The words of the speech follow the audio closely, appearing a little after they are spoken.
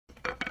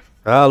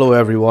Hello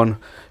everyone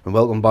and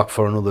welcome back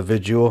for another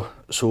video.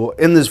 So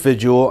in this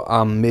video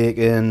I'm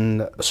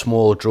making a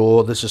small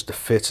drawer. This is to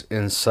fit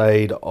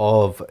inside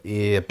of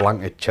a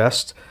blanket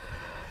chest.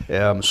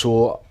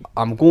 So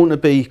I'm going to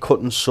be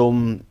cutting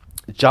some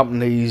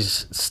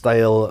Japanese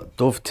style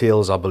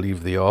dovetails, I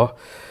believe they are.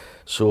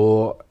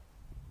 So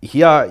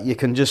here you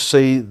can just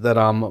see that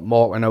I'm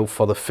marking out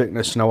for the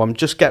thickness. Now I'm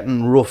just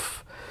getting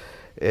rough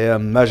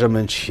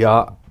measurements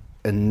here,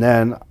 and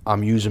then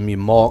I'm using my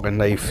marking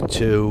knife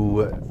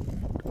to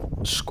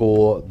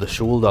score the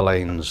shoulder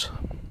lines.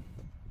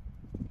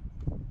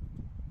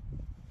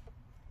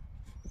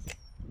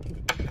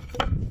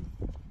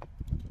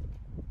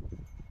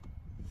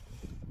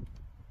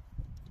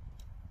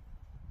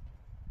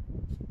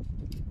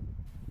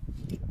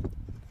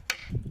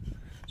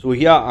 So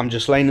here I'm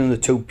just lining the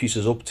two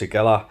pieces up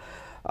together,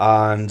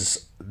 and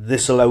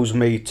this allows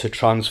me to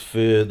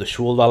transfer the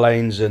shoulder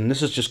lines, and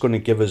this is just going to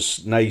give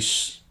us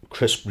nice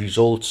crisp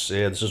results.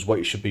 This is what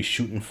you should be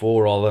shooting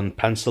for rather than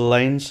pencil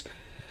lines.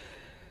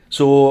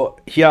 So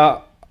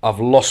here I've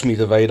lost my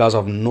dividers,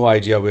 I've no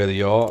idea where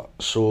they are.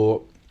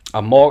 So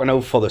I'm marking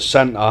out for the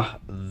centre,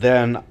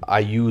 then I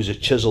use a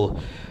chisel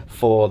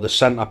for the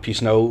centre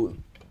piece. Now,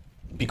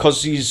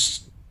 because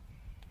these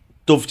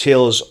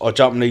dovetails are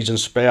Japanese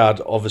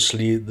inspired,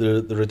 obviously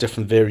there are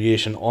different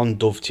variation on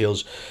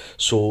dovetails.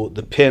 So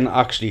the pin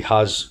actually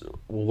has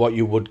what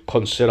you would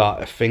consider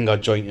a finger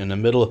joint in the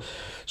middle.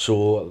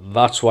 So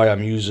that's why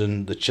I'm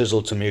using the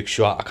chisel, to make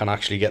sure I can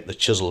actually get the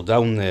chisel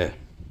down there.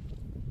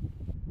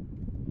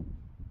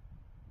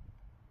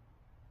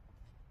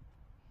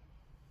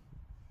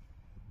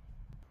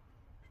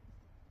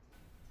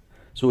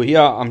 So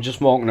here I'm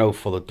just marking out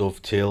for the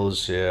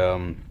dovetails,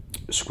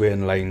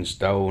 squaring lines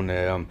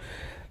down.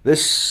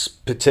 This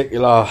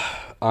particular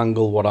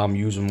angle, what I'm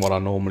using, what I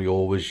normally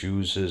always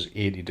use, is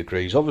 80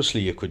 degrees. Obviously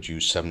you could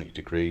use 70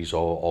 degrees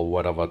or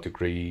whatever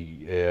degree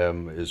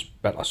is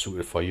better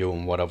suited for you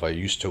and whatever you're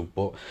used to,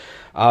 but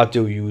I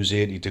do use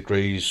 80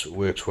 degrees,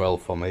 works well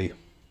for me.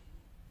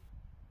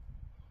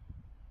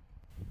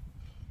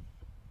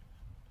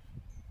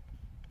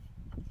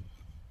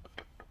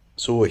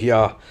 So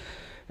here,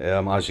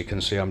 as you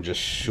can see, I'm just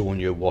showing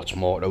you what's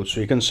marked out.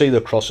 So you can see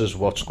the crosses,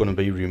 what's going to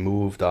be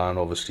removed, and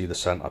obviously the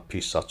centre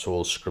piece, that's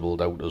all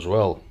scribbled out as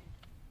well.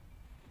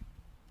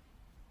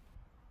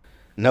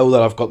 Now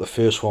that I've got the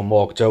first one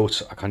marked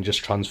out, I can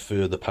just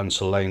transfer the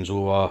pencil lines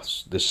over.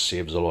 This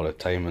saves a lot of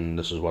time, and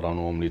this is what I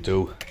normally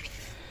do.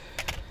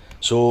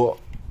 So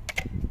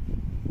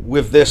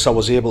with this, I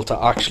was able to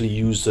actually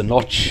use the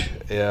notch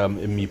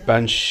in my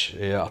bench.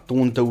 I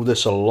don't do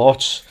this a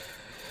lot.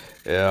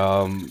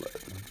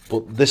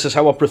 But this is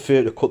how I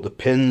prefer to cut the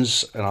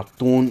pins, and I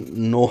don't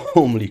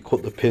normally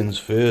cut the pins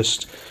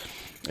first.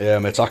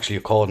 It's actually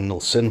a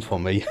cardinal sin for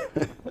me.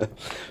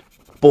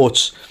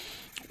 But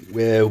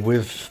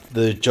with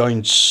the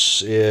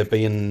joints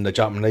being the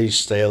Japanese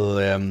style,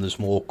 there's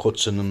more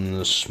cuts in them,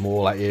 there's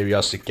smaller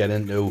areas to get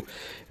into.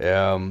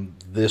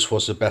 This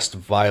was the best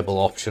viable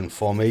option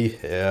for me.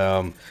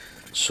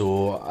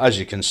 So as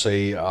you can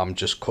see, I'm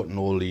just cutting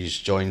all these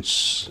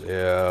joints,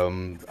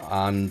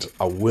 and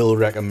I will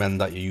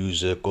recommend that you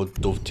use a good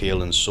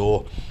dovetailing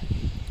saw.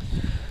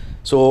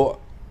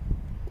 So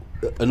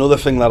another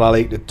thing that I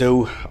like to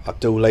do, I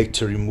do like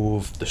to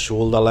remove the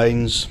shoulder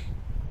lines.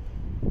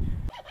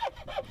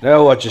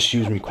 Now I just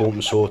use my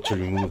cutting saw to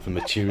remove the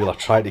material. I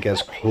try to get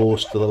as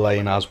close to the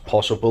line as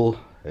possible.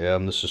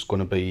 This is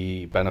going to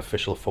be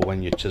beneficial for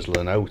when you're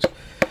chiseling out.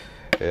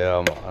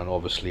 And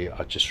obviously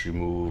I just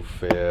remove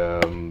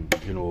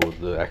you know,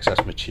 the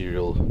excess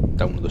material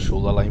down to the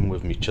shoulder line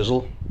with my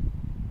chisel.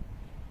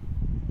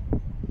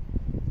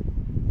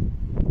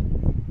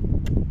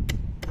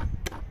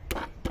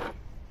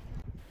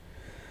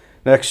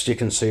 Next, you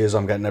can see as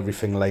I'm getting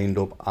everything lined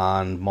up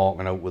and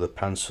marking out with a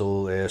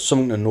pencil.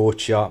 Something to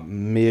note here,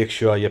 make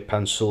sure your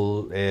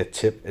pencil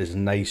tip is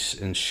nice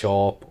and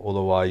sharp,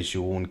 otherwise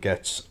you won't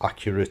get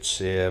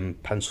accurate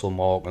pencil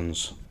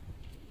markings.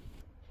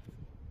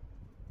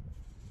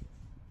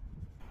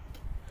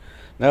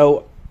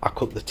 Now I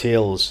cut the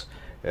tails.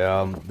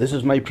 This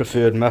is my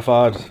preferred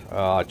method.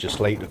 I just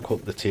like to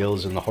cut the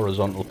tails in the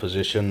horizontal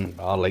position.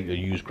 I like to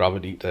use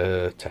gravity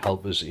to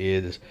help us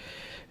aid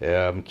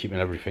keeping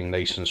everything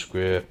nice and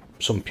square.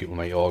 Some people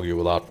might argue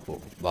with that,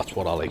 but that's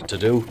what I like to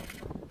do.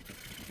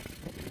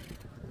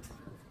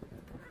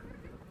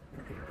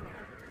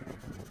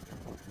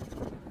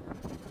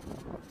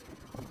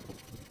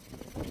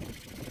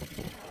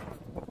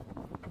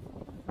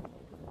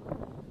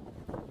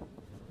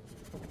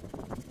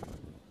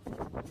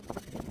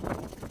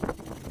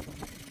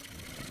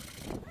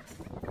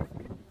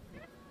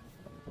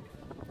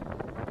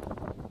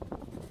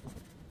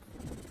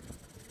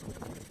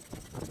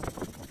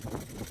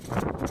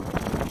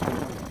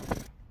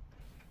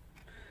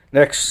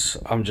 Next,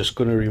 I'm just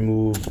going to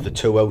remove the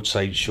two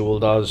outside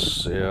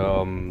shoulders.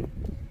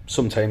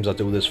 Sometimes I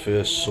do this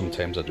first,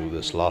 sometimes I do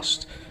this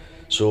last.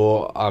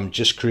 So I'm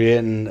just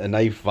creating a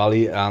knife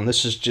valley, and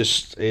this is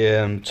just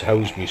to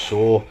house me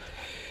saw.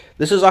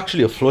 This is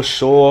actually a flush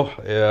saw.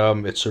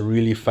 It's a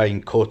really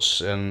fine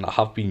cut, and I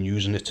have been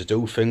using it to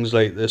do things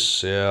like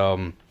this.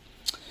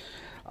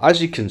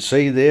 As you can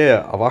see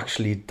there, I've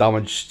actually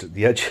damaged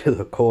the edge of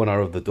the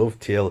corner of the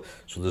dovetail,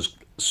 so there's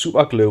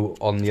super glue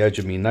on the edge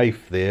of my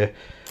knife there.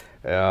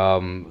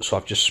 So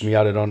I've just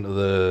smeared it onto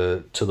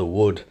the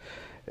wood,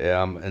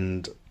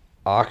 and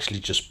I actually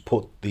just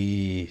put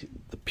the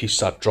piece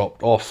that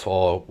dropped off,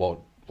 or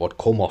what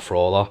come off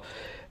rather,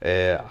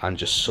 and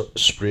just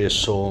spray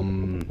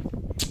some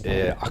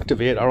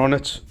activator on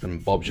it,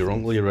 and Bob's your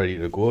uncle, you're ready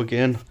to go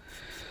again.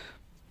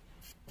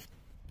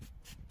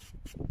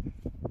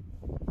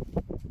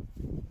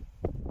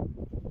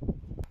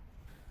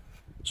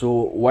 So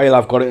while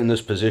I've got it in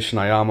this position,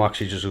 I am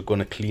actually just going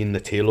to clean the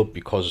tail up,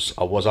 because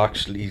I was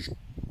actually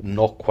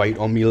not quite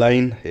on my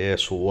line,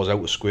 so it was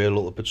out of square a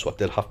little bit, so I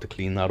did have to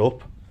clean that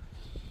up.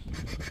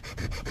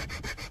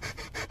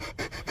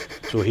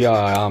 So here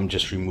I am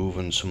just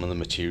removing some of the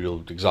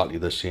material, exactly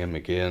the same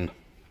again.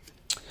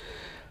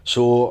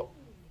 So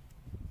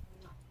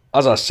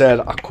as I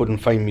said, I couldn't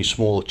find my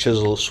small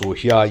chisel, so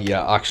here you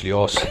actually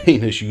are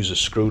seeing us use a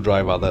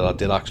screwdriver that I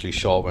did actually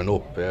sharpen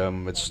up.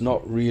 It's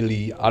not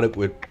really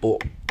adequate,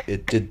 but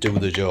it did do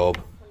the job.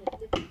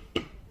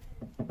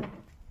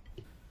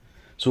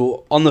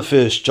 So on the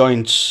first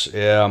joint,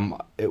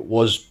 it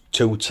was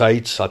too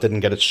tight. I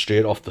didn't get it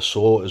straight off the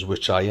saw, as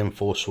which I aim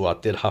for, so I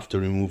did have to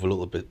remove a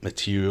little bit of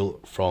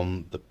material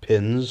from the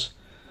pins.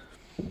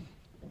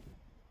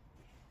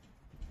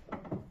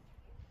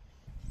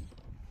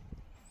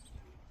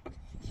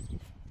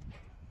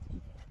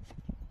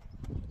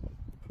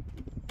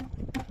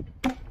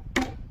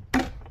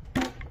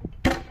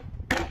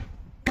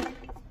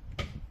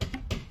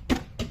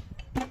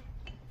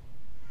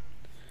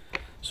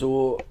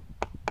 So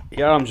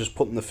here I'm just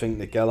putting the thing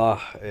together,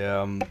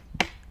 and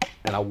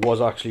I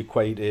was actually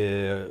quite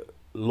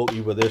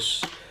lucky with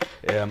this.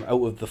 Out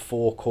of the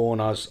 4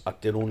 corners, I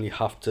did only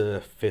have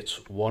to fit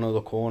one of the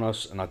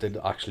corners, and I did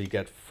actually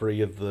get 3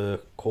 of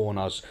the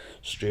corners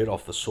straight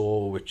off the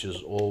saw, which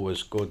is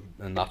always good,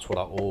 and that's what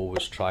I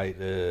always try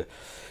to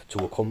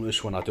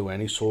accomplish when I do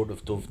any sort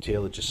of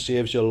dovetail. It just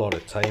saves you a lot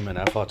of time and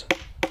effort.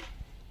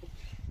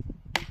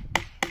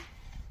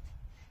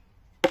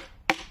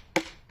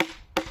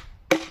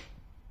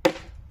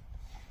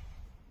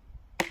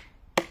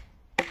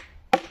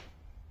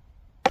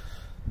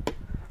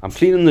 I'm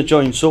cleaning the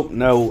joints up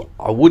now.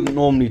 I wouldn't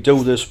normally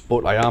do this,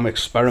 but I am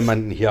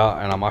experimenting here,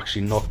 and I'm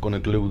actually not going to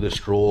glue this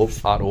drawer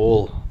up at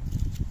all.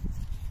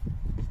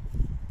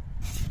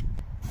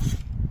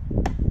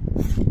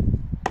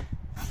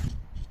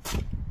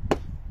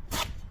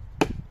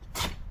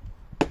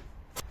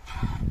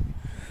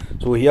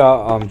 So here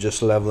I'm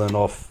just leveling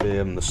off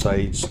the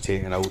sides,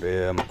 taking out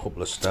a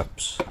couple of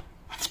steps.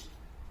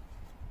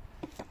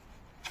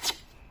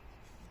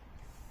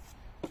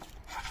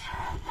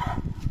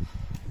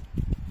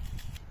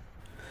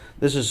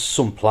 This is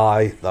some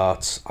ply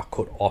that I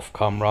cut off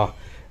camera,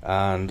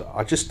 and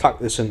I just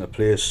tacked this into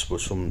place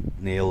with some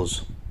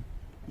nails.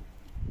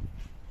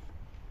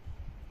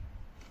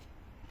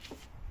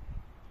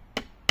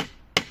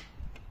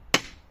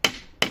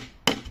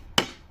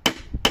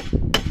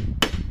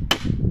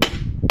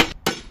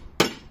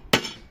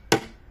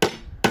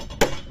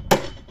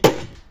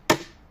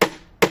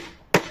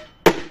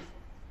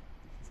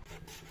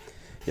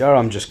 Here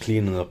I'm just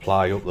cleaning the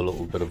ply up, the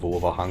little bit of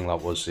overhang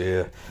that was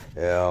there,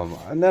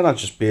 and then I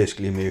just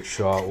basically make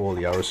sure all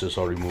the errors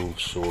are removed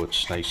so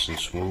it's nice and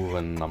smooth,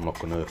 and I'm not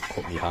going to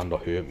cut my hand or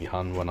hurt my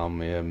hand when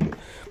I'm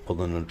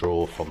pulling the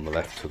drawer from the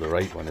left to the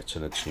right when it's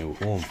in its new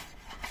home.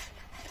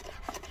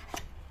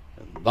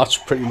 And that's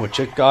pretty much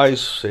it,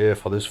 guys,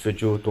 for this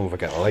video. Don't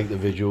forget to like the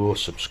video,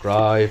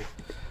 subscribe,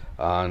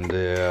 and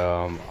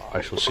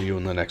I shall see you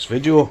in the next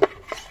video.